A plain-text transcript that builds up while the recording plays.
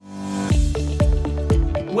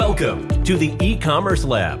Welcome to the E-Commerce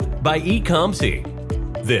Lab by Ecomcy.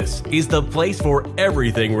 This is the place for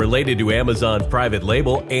everything related to Amazon private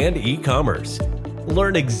label and e-commerce.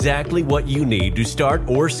 Learn exactly what you need to start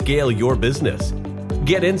or scale your business.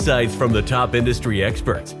 Get insights from the top industry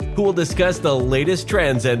experts who will discuss the latest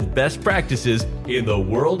trends and best practices in the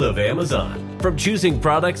world of Amazon. From choosing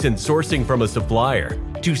products and sourcing from a supplier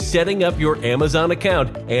to setting up your Amazon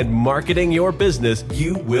account and marketing your business,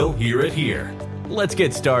 you will hear it here. Let's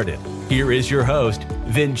get started. Here is your host,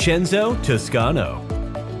 Vincenzo Toscano.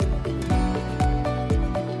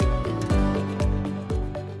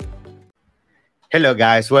 Hello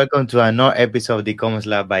guys, welcome to another episode of the E-Commerce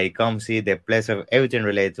Lab by Ecomcy, the place of everything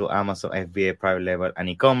related to Amazon FBA private label and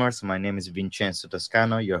e-commerce. My name is Vincenzo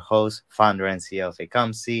Toscano, your host, founder and CEO of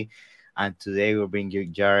Ecomcy, and today we'll bring you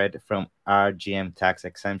Jared from RGM Tax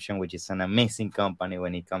Exemption, which is an amazing company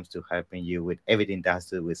when it comes to helping you with everything that has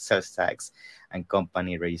to do with sales tax and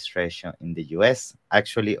company registration in the US.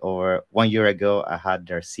 Actually, over 1 year ago, I had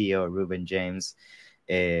their CEO, Ruben James,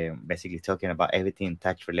 basically talking about everything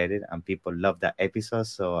tax related, and people love that episode.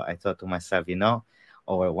 So I thought to myself,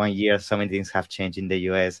 over 1 year, so many things have changed in the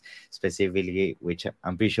US specifically, which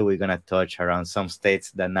I'm pretty sure we're going to touch around some states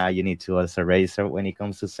that now you need to also register when it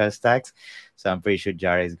comes to sales tax. So I'm pretty sure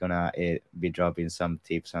Jared is going to be dropping some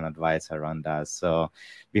tips and advice around that. So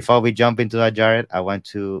before we jump into that, Jared, I want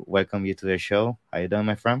to welcome you to the show. How you doing,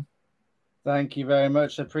 my friend? Thank you very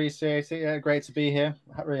much. Appreciate it. Yeah, great to be here.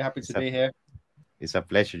 Really happy to be here. It's a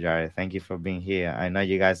pleasure, Jared. Thank you for being here. I know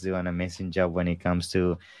you guys do an amazing job when it comes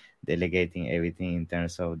to delegating everything in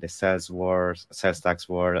terms of the sales tax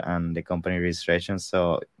world, and the company registration.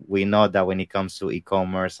 So we know that when it comes to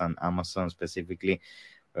e-commerce and Amazon specifically,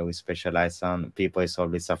 where we specialize on, people is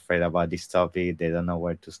always afraid about this topic. They don't know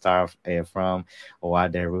where to start from or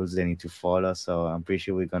what the rules they need to follow. So I'm pretty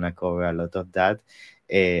sure we're going to cover a lot of that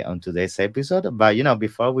on today's episode. But,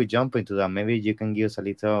 before we jump into that, maybe you can give us a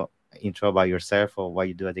little intro about yourself or what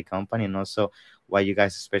you do at the company, and also why you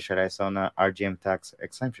guys specialize on RGM tax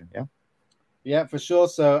exemption. Yeah, for sure.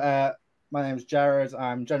 So my name is Jared.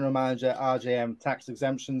 I'm general manager at RGM tax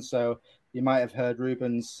exemption. So you might have heard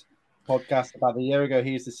Ruben's podcast about a year ago.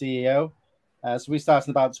 He's the CEO. So we started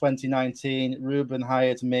in about 2019. Ruben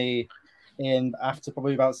hired me in after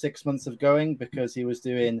probably about 6 months of going, because he was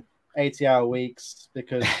doing 80-hour weeks,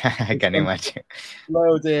 because I can imagine.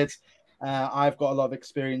 Loaded. I've got a lot of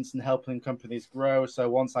experience in helping companies grow. So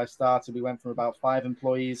once I started, we went from about 5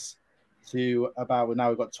 employees to now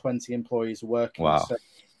we've got 20 employees working. Wow. So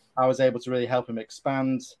I was able to really help him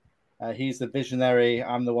expand. He's the visionary.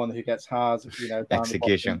 I'm the one who gets hard, down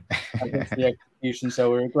execution. The execution.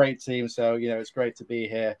 So we're a great team. So, it's great to be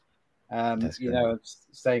here.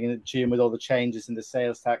 Staying in tune with all the changes in the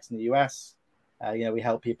sales tax in the US. We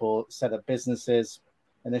help people set up businesses.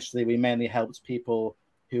 Initially, we mainly helped people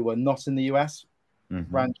who were not in the US,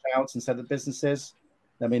 branch out and set up businesses.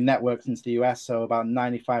 Then we networked into the US, so about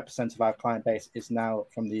 95% of our client base is now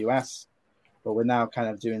from the US. But we're now kind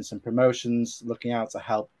of doing some promotions, looking out to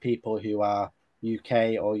help people who are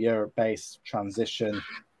UK or Europe-based transition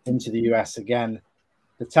into the US again.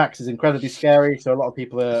 The tax is incredibly scary, so a lot of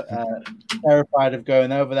people are terrified of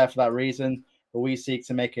going over there for that reason. But we seek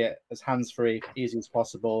to make it as hands-free, easy as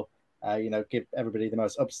possible. Give everybody the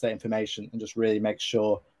most up-to-date information and just really make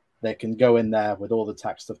sure they can go in there with all the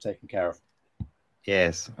tax stuff taken care of.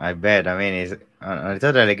 Yes, I bet. I mean, I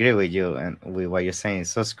totally agree with you and with what you're saying. It's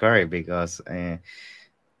so scary because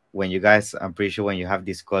when you guys, I'm pretty sure when you have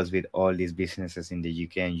these calls with all these businesses in the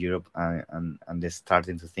UK and Europe, and they're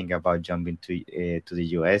starting to think about jumping to the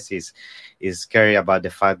US, is scary about the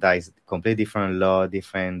fact that it's completely different law,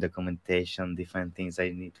 different documentation, different things that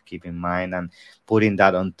you need to keep in mind, and putting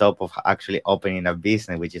that on top of actually opening a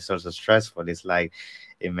business, which is also stressful. It's like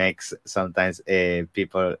it makes sometimes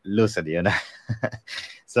people lose it,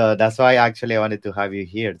 So that's why actually I wanted to have you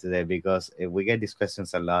here today, because we get these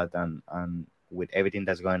questions a lot, and with everything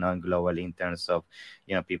that's going on globally in terms of,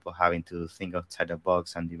 people having to think outside the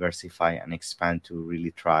box and diversify and expand to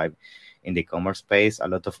really thrive in the e-commerce space. A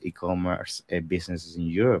lot of e-commerce businesses in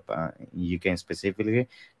Europe, in UK specifically,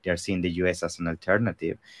 they are seeing the US as an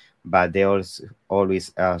alternative, but they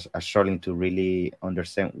always are struggling to really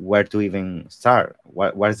understand where to even start.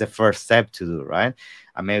 What is the first step to do, right?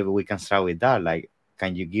 And maybe we can start with that. Like,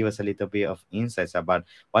 can you give us a little bit of insights about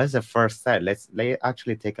what is the first step? Let's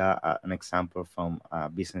actually take an example from a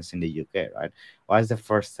business in the UK, right? What is the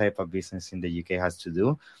first step a business in the UK has to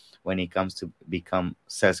do when it comes to become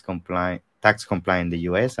tax compliant in the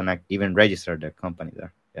US and even register their company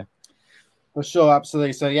there? For sure,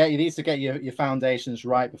 absolutely. So you need to get your foundations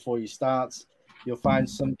right before you start. you'll find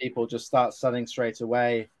some people just start selling straight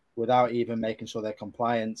away without even making sure they're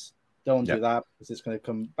compliant. Don't do that because it's going to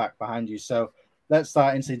come back behind you. So let's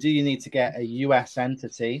start into, do you need to get a US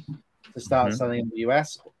entity to start selling in the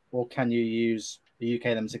US, or can you use the UK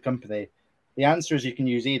limited company? The answer is you can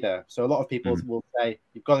use either. So a lot of people will say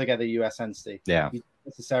you've got to get a US entity. Yeah.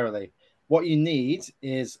 Necessarily. What you need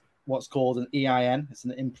is what's called an EIN. It's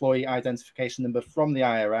an employee identification number from the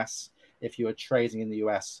IRS if you are trading in the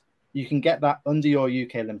US. You can get that under your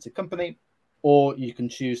UK limited company, or you can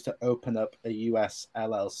choose to open up a US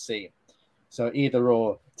LLC. So either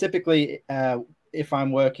or. Typically, if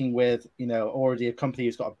I'm working with, already a company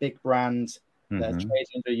who's got a big brand, they're trading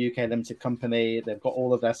under a UK limited company, they've got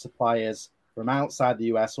all of their suppliers from outside the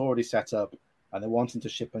US already set up, and they're wanting to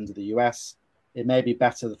ship under the US, it may be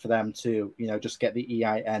better for them to, just get the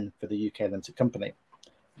EIN for the UK limited company.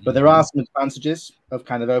 But there are some advantages of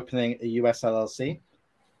kind of opening a US LLC.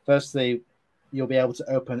 Firstly, you'll be able to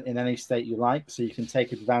open in any state you like, so you can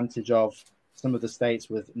take advantage of some of the states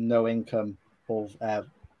with no income or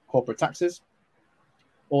corporate taxes.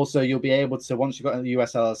 Also, you'll be able to, once you've got a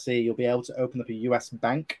US LLC, you'll be able to open up a US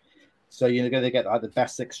bank. So you're going to get the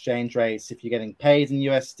best exchange rates if you're getting paid in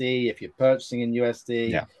USD, if you're purchasing in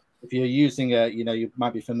USD, if you're using you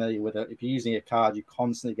might be familiar with it. If you're using a card, you're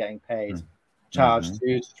constantly getting paid, charged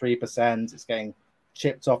 2 to 3%. It's getting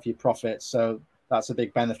chipped off your profits. So that's a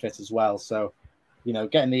big benefit as well. So,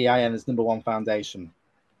 getting the EIN is number one foundation.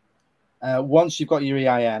 Once you've got your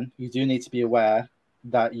EIN, you do need to be aware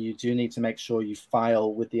that you do need to make sure you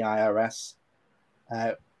file with the IRS.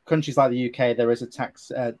 Countries like the UK, there is a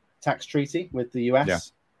tax treaty with the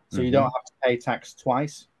US, so you don't have to pay tax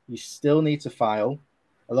twice. You still need to file.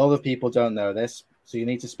 A lot of people don't know this, so you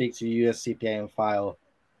need to speak to your US CPA and file.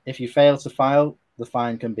 If you fail to file, the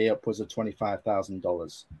fine can be upwards of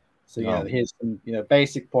 $25,000. So here's some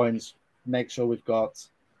basic points. Make sure we've got.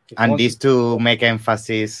 And this to make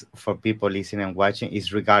emphasis for people listening and watching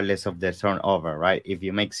is regardless of the turnover, right? If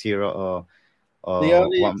you make zero or the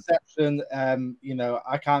only exception,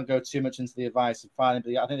 I can't go too much into the advice of filing,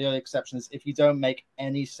 but I think the only exception is if you don't make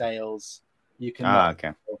any sales, you can.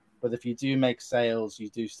 Okay. But if you do make sales, you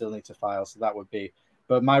do still need to file. So that would be.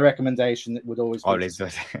 But my recommendation would always be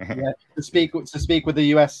to speak with the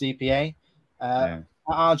US CPA. At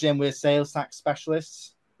RGM, we're sales tax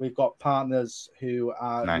specialists. We've got partners who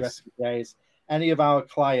are US CPAs. Any of our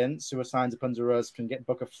clients who are signed up under us can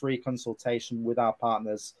book a free consultation with our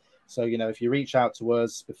partners. So, if you reach out to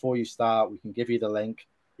us before you start, we can give you the link.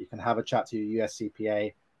 You can have a chat to your US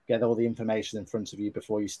CPA, get all the information in front of you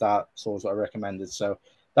before you start. It's always what I recommended. So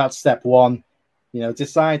that's step one.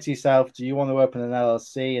 Decide to yourself, do you want to open an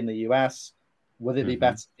LLC in the US? Would it be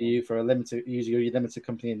better for you for use your limited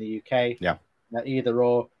company in the UK? Yeah. Now, either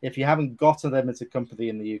or. If you haven't got a limited company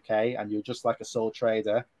in the UK and you're just like a sole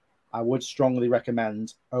trader, I would strongly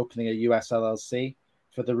recommend opening a US LLC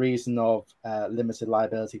for the reason of limited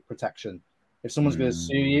liability protection. If someone's going to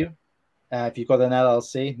sue you, if you've got an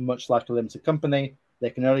LLC, much like a limited company, they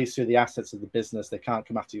can only sue the assets of the business. They can't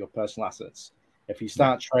come after your personal assets. If you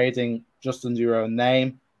start trading just under your own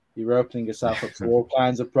name, you're opening yourself up to all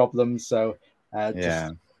kinds of problems. So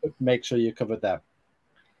just make sure you're covered there.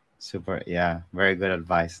 Super. Yeah. Very good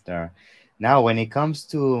advice there. Now, when it comes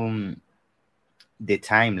to the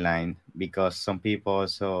timeline, because some people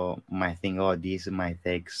also might think, oh, this might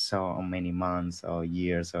take so many months or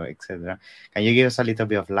years or etc. Can you give us a little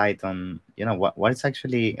bit of light on, what is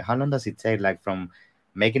actually, how long does it take, like from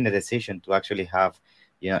making the decision to actually have,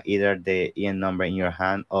 either the EN number in your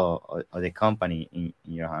hand or the company in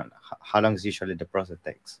your hand? How long is usually the process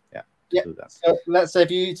takes? Do that. So let's say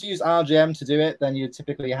if you use RGM to do it, then you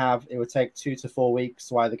typically it would take 2 to 4 weeks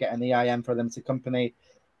to either get an EIN for a limited company,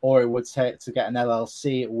 or it would take to get an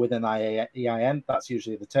LLC with an EIN. That's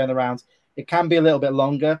usually the turnaround. It can be a little bit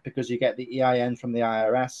longer because you get the EIN from the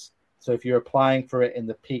IRS. So if you're applying for it in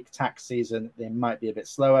the peak tax season, it might be a bit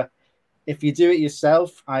slower. If you do it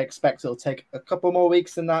yourself, I expect it'll take a couple more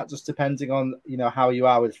weeks than that, just depending on how you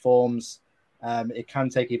are with forms. It can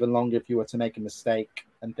take even longer if you were to make a mistake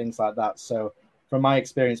and things like that. So from my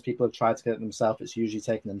experience, people have tried to get it themselves. It's usually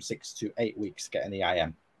taken them 6 to 8 weeks to get an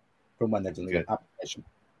EIN from when they've done the application.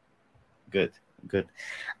 Good.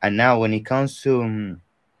 And now when it comes to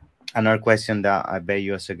another question that I bet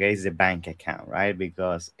you also get is the bank account, right?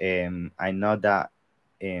 Because I know that,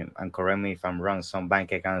 and correct me if I'm wrong, some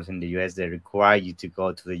bank accounts in the US, they require you to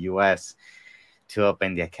go to the US to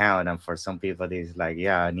open the account. And for some people, it's like,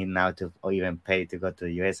 I need now to even pay to go to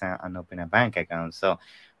the US and open a bank account. So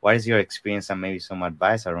what is your experience and maybe some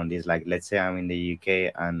advice around this? Like, let's say I'm in the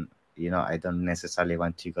UK and, I don't necessarily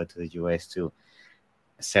want to go to the US to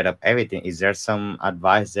set up everything. Is there some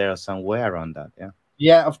advice there or some way around that? Yeah.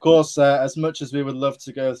 Yeah, of course. As much as we would love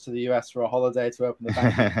to go to the US for a holiday to open the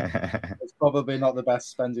bank, it's probably not the best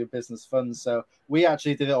spending of business funds. So we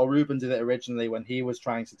actually did it, or Ruben did it originally when he was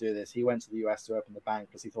trying to do this. He went to the US to open the bank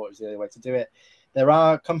because he thought it was the only way to do it. There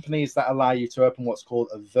are companies that allow you to open what's called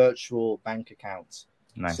a virtual bank account.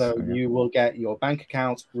 Nice. So you will get your bank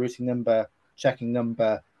account, routing number, checking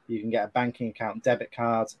number. You can get a banking account, debit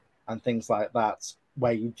card, and things like that,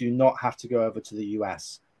 where you do not have to go over to the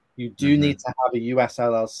US. You do need to have a US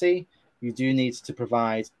LLC. You do need to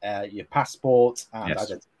provide your passport and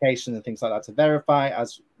identification and things like that to verify,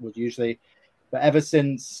 as would usually. But ever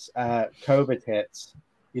since COVID hit,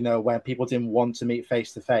 when people didn't want to meet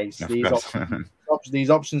face to face, these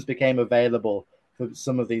options became available for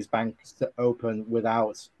some of these banks to open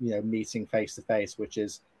without meeting face to face, which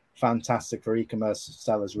is fantastic for e-commerce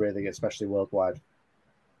sellers, really, especially worldwide.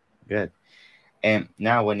 Good. And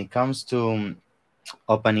now, when it comes to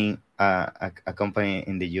opening a company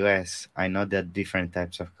in the US, I know that different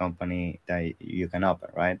types of company that you can open,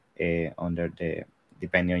 right?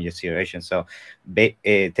 Depending on your situation. So,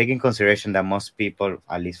 taking consideration that most people,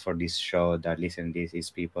 at least for this show that listen to this, is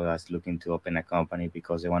people that's looking to open a company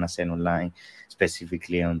because they want to sell online,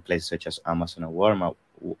 specifically on places such as Amazon or Walmart.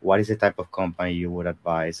 What is the type of company you would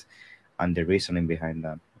advise, and the reasoning behind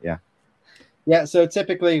that? Yeah, so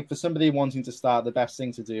typically for somebody wanting to start, the best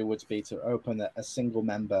thing to do would be to open a single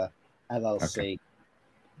member LLC. Okay.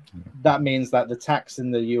 That means that the tax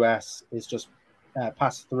in the US is just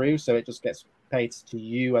passed through, so it just gets paid to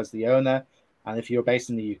you as the owner. And if you're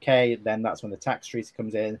based in the UK, then that's when the tax treaty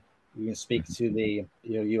comes in. You can speak to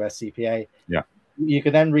your US CPA. Yeah. You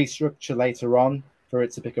can then restructure later on for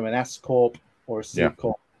it to become an S Corp or a C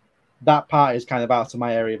Corp. That part is kind of out of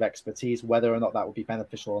my area of expertise, whether or not that would be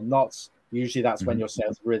beneficial or not. Usually that's when your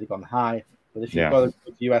sales have really gone high. But if you've got a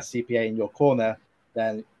US CPA in your corner,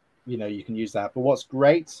 then you can use that. But what's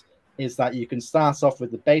great is that you can start off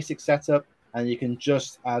with the basic setup, and you can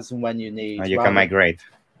just as and when you need. You can migrate.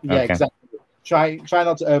 Yeah, okay. Exactly. Try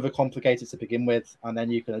not to overcomplicate it to begin with, and then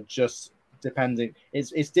you can adjust depending.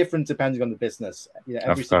 It's different depending on the business.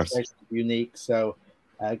 Every situation is unique, so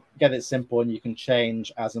get it simple, and you can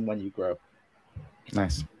change as and when you grow.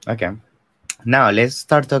 Nice. Okay. Now, let's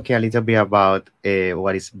start talking a little bit about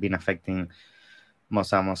what has been affecting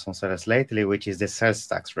most Amazon sellers lately, which is the sales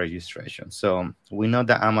tax registration. So we know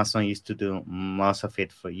that Amazon used to do most of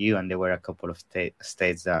it for you, and there were a couple of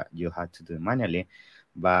states that you had to do manually.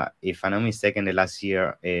 But if I'm not mistaken, the last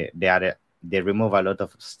year, they removed a lot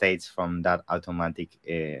of states from that automatic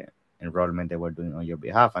enrollment they were doing on your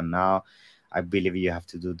behalf. And now I believe you have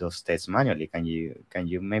to do those states manually. Can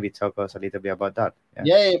you maybe talk us a little bit about that?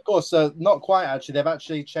 Yeah, of course. So not quite, actually. They've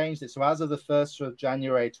actually changed it. So as of the 1st of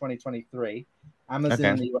January 2023, Amazon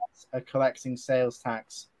in the US are collecting sales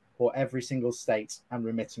tax for every single state and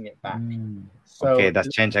remitting it back. So that's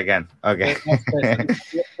changed again. Okay.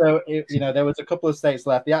 So there was a couple of states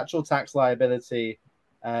left. The actual tax liability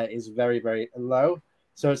is very, very low.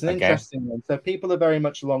 So it's an interesting one. So people are very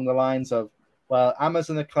much along the lines of, well,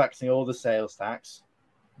 Amazon are collecting all the sales tax.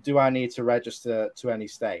 Do I need to register to any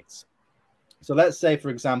states? So let's say, for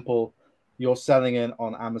example, you're selling it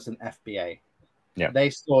on Amazon FBA. Yeah. They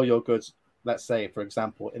store your goods, let's say, for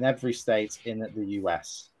example, in every state in the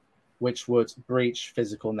US, which would breach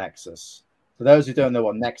physical nexus. For those who don't know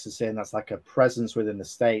what nexus is, that's like a presence within the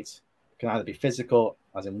state. It can either be physical,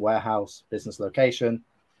 as in warehouse, business location,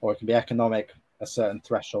 or it can be economic, a certain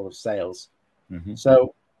threshold of sales.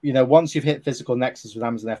 So, once you've hit physical nexus with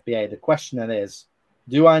Amazon FBA, the question then is,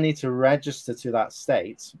 do I need to register to that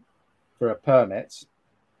state for a permit,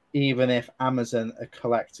 even if Amazon are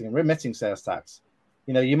collecting and remitting sales tax?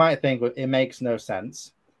 You might think, well, it makes no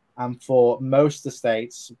sense. And for most of the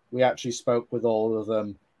states, we actually spoke with all of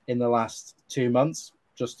them in the last 2 months,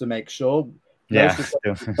 just to make sure. Yeah. Most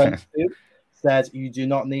of the states said you do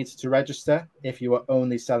not need to register if you are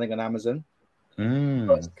only selling on Amazon.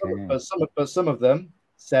 But some of them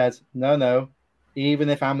said, no, even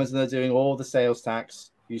if Amazon are doing all the sales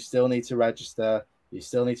tax, you still need to register. You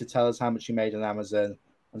still need to tell us how much you made on Amazon,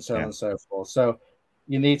 and so on and so forth. So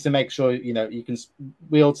you need to make sure,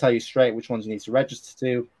 we'll tell you straight which ones you need to register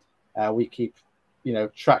to. We keep,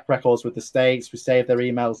 track records with the states. We save their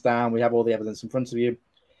emails down. We have all the evidence in front of you.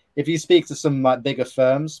 If you speak to some bigger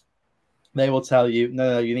firms, they will tell you,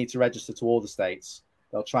 no, you need to register to all the states.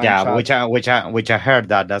 They'll try. Which I heard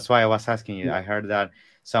that. That's why I was asking you. I heard that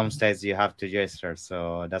some states you have to register,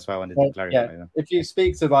 so that's why I wanted to clarify. Yeah. If you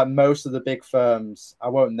speak to most of the big firms, I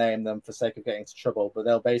won't name them for sake of getting into trouble, but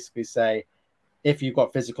they'll basically say, if you've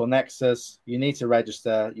got physical nexus, you need to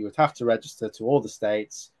register. You would have to register to all the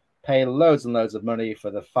states, pay loads and loads of money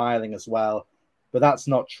for the filing as well. But that's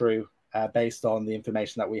not true based on the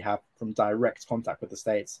information that we have from direct contact with the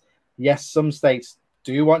states. Yes, some states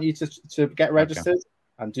do want you to get registered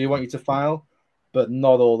and do want you to file, but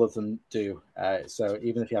not all of them do. So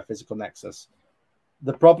even if you have physical nexus.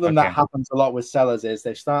 The problem that happens a lot with sellers is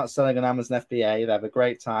they start selling on Amazon FBA, they have a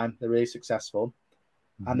great time, they're really successful,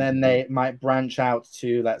 and then they might branch out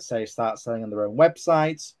to, let's say, start selling on their own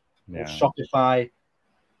website or Shopify.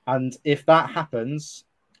 And if that happens,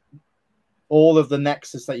 all of the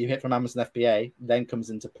nexus that you hit from Amazon FBA then comes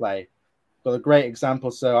into play. Got a great example.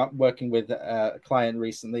 So I'm working with a client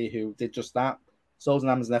recently who did just that, sold on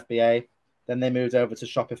Amazon FBA, then they moved over to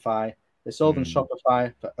Shopify. They sold on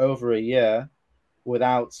Shopify for over a year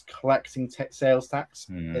without collecting sales tax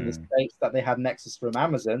in the states that they had nexus from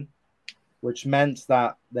Amazon, which meant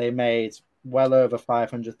that they made well over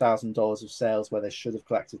 $500,000 of sales where they should have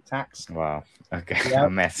collected tax. Wow. Okay. A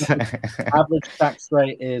mess. Average tax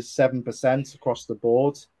rate is 7% across the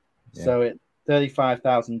board. So it's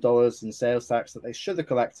 $35,000 in sales tax that they should have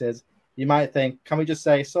collected. You might think, can we just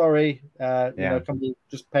say sorry? Can we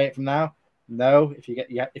just pay it from now? No. If you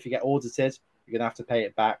get audited, you're gonna have to pay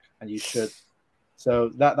it back, and you should.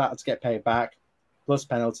 So that's get paid back, plus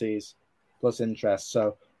penalties, plus interest.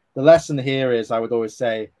 So the lesson here is, I would always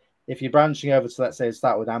say, if you're branching over to, let's say,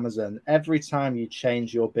 start with Amazon, every time you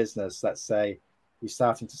change your business, let's say you're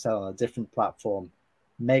starting to sell on a different platform,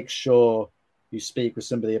 make sure you speak with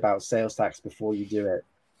somebody about sales tax before you do it.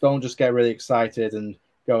 Don't just get really excited and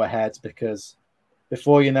go ahead, because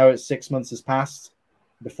before you know it, 6 months has passed.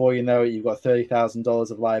 Before you know it, you've got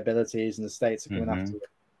 $30,000 of liabilities, and the states are coming after you.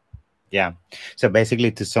 Yeah. So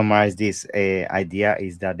basically, to summarize this idea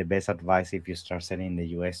is that the best advice if you start selling in the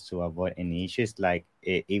US to avoid any issues, like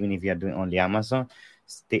even if you're doing only Amazon,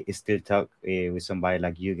 still talk with somebody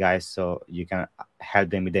like you guys, so you can help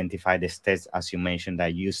them identify the steps, as you mentioned,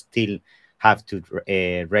 that you still have to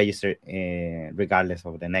register regardless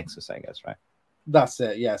of the nexus, I guess, right? That's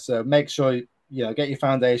it. Yeah. So make sure, get your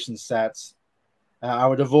foundation set. I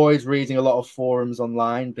would avoid reading a lot of forums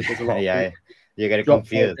online, because a lot of you get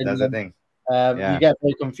confused. That's the thing. You get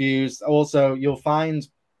very confused. Also, you'll find,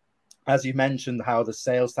 as you mentioned, how the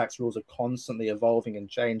sales tax rules are constantly evolving and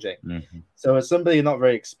changing. So as somebody not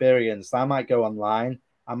very experienced, I might go online.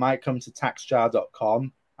 I might come to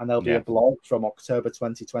taxjar.com, and there'll be a blog from October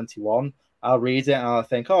 2021. I'll read it and I'll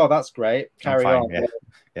think, oh, that's great. Carry on.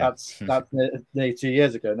 That's nearly 2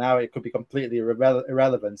 years ago. Now it could be completely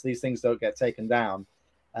irrelevant. These things don't get taken down.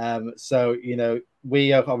 So,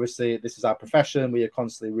 we are obviously, this is our profession. We are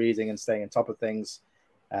constantly reading and staying on top of things.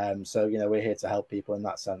 So, we're here to help people in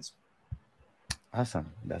that sense.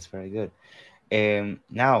 Awesome. That's very good.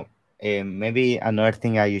 Now, maybe another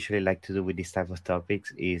thing I usually like to do with this type of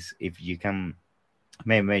topics is if you can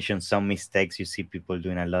maybe mention some mistakes you see people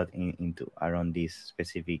doing a lot into around this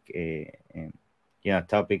specific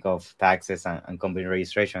topic of taxes and company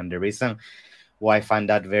registration. The reason why I find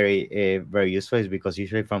that very very useful is because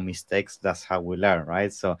usually from mistakes, that's how we learn,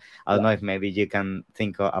 right? So I don't know if maybe you can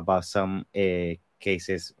think about some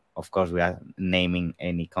cases. Of course, we are naming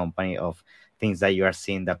any company of things that you are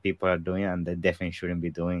seeing that people are doing and they definitely shouldn't be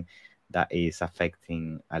doing, that is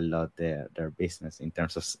affecting a lot their business in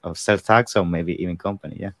terms of sales tax, or maybe even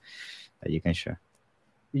company, that you can share.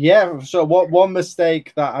 Yeah, so one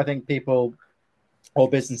mistake that I think people or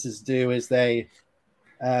businesses do is they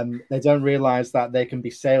don't realize that they can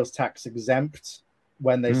be sales tax exempt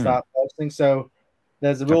when they start purchasing. So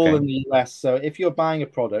there's a rule in the US. So if you're buying a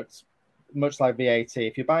product, much like VAT,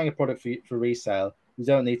 if you're buying a product for resale, you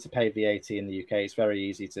don't need to pay VAT in the UK. It's very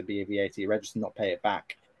easy to be a VAT register and not pay it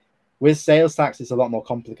back. With sales tax, it's a lot more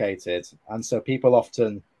complicated. And so people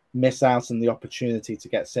often miss out on the opportunity to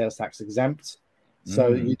get sales tax exempt.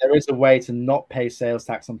 So there is a way to not pay sales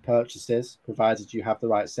tax on purchases, provided you have the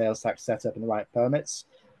right sales tax set up and the right permits.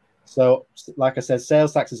 So like I said,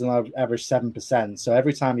 sales tax is on average 7%. So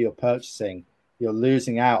every time you're purchasing, you're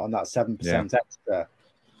losing out on that 7% extra.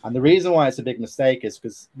 And the reason why it's a big mistake is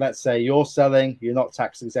because, let's say you're selling, you're not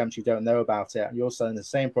tax exempt, you don't know about it, and you're selling the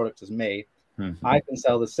same product as me. I can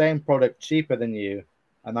sell the same product cheaper than you,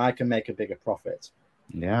 and I can make a bigger profit.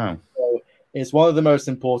 Yeah. So it's one of the most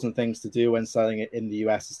important things to do when selling it in the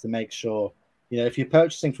US, is to make sure, if you're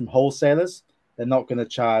purchasing from wholesalers, they're not going to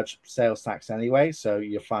charge sales tax anyway, so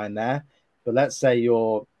you're fine there. But let's say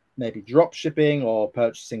you're maybe drop shipping or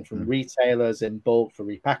purchasing from retailers in bulk for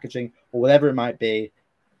repackaging or whatever it might be,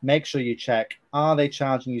 make sure you check, are they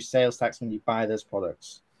charging you sales tax when you buy those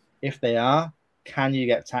products? If they are, can you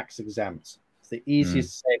get tax exempt? the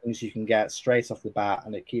easiest savings you can get straight off the bat,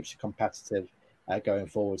 and it keeps you competitive going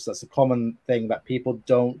forward. So that's a common thing that people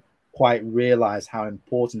don't quite realize how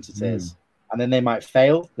important it is. And then they might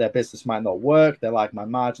fail. Their business might not work. They're like, my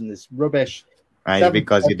margin is rubbish. It's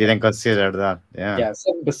because you didn't consider that. Yeah,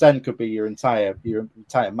 7% could be your entire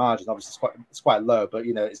margin. Obviously, it's quite low, but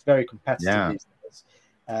it's very competitive these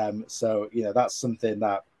days. So that's something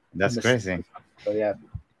that's crazy. So yeah,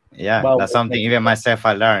 that's something even myself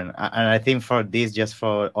I learned, and I think for this, just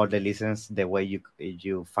for all the listeners, the way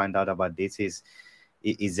you find out about this is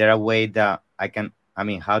there a way that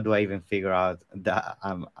how do I even figure out that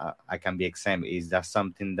I can be exempt? Is that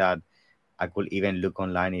something that I could even look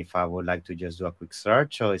online if I would like to just do a quick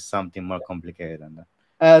search, or is something more complicated than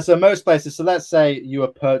that? So most places, so let's say you are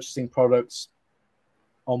purchasing products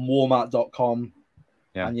on Walmart.com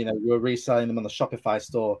and you're reselling them on the Shopify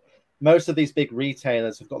store. Most of these big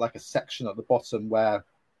retailers have got like a section at the bottom where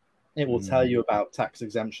it will tell you about tax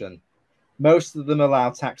exemption. Most of them allow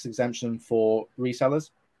tax exemption for resellers.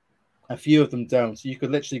 A few of them don't. So you could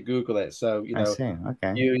literally Google it. So,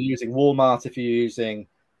 you're using Walmart. If you're using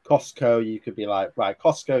Costco, you could be like, right,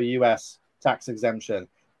 Costco US tax exemption.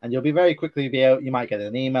 And you'll be very quickly you might get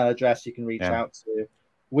an email address you can reach out to.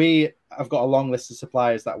 We have got a long list of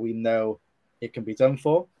suppliers that we know it can be done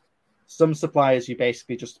for. Some suppliers, you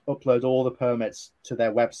basically just upload all the permits to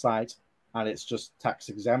their website and it's just tax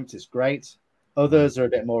exempt. It's great. Others are a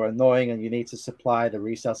bit more annoying and you need to supply the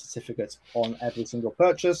resale certificate on every single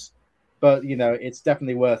purchase. But, it's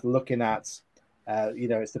definitely worth looking at.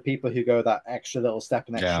 It's the people who go that extra little step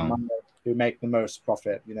and extra mile who make the most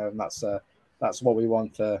profit, and that's what we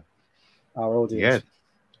want for our audience. Good.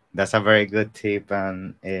 That's a very good tip,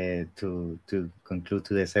 and to conclude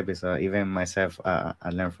today's episode, even myself, I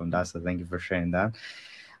learned from that. So thank you for sharing that.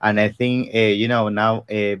 And I think, now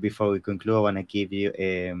before we conclude, I want to give you,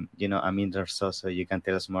 a minute or so you can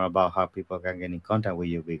tell us more about how people can get in contact with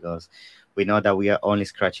you, because we know that we are only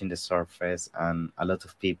scratching the surface, and a lot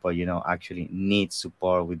of people, actually need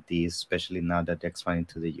support with this, especially now that they're expanding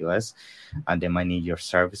to the US and they might need your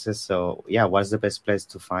services. So, what's the best place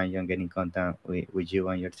to find you and get in contact with you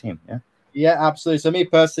and your team? Yeah, absolutely. So me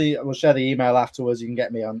personally, we'll share the email afterwards. You can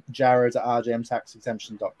get me on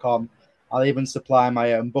jared@rjmtaxexemption.com. I'll even supply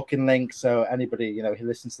my own booking link, so anybody who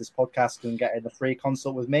listens to this podcast can get in a free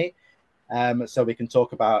consult with me. So we can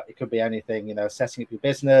talk about, it could be anything, setting up your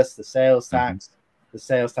business, the sales tax, the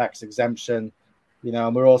sales tax exemption.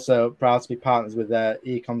 And we're also proud to be partners with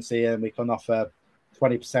ECOMC, and we can offer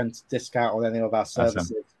 20% discount on any of our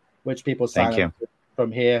services, which people sign up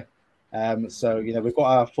from here. So we've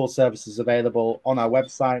got our full services available on our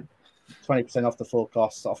website, 20% off the full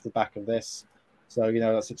cost off the back of this. So,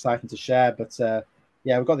 that's exciting to share. But,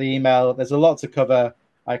 we've got the email. There's a lot to cover.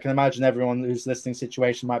 I can imagine everyone who's listening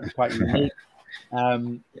situation might be quite unique.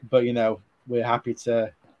 But, we're happy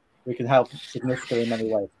we can help significantly in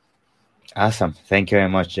many ways. Awesome. Thank you very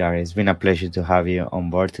much, Jared. It's been a pleasure to have you on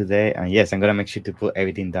board today. And yes, I'm going to make sure to put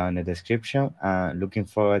everything down in the description. Looking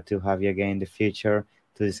forward to have you again in the future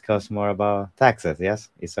to discuss more about taxes. Yes,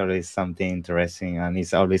 it's always something interesting and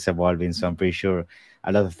it's always evolving. So I'm pretty sure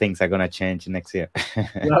a lot of things are going to change next year.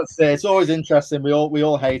 That's it. It's always interesting. We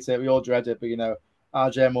all hate it. We all dread it. But,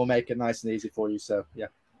 RJM will make it nice and easy for you. So,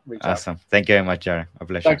 reach out. Awesome. Thank you very much, Jared. A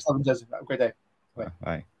pleasure. Thanks, Joseph. Have a great day.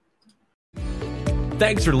 Bye.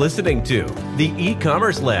 Thanks for listening to the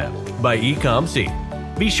E-Commerce Lab by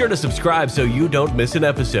ECOMC. Be sure to subscribe so you don't miss an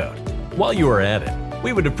episode. While you are at it,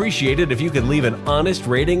 we would appreciate it if you could leave an honest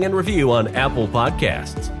rating and review on Apple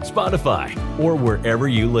Podcasts, Spotify, or wherever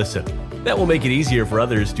you listen. That will make it easier for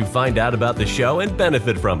others to find out about the show and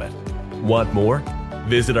benefit from it. Want more?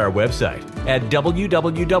 Visit our website at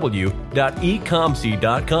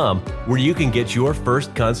www.ecomc.com, where you can get your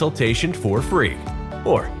first consultation for free.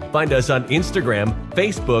 Or find us on Instagram,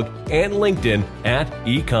 Facebook, and LinkedIn at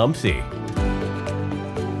ECOMC.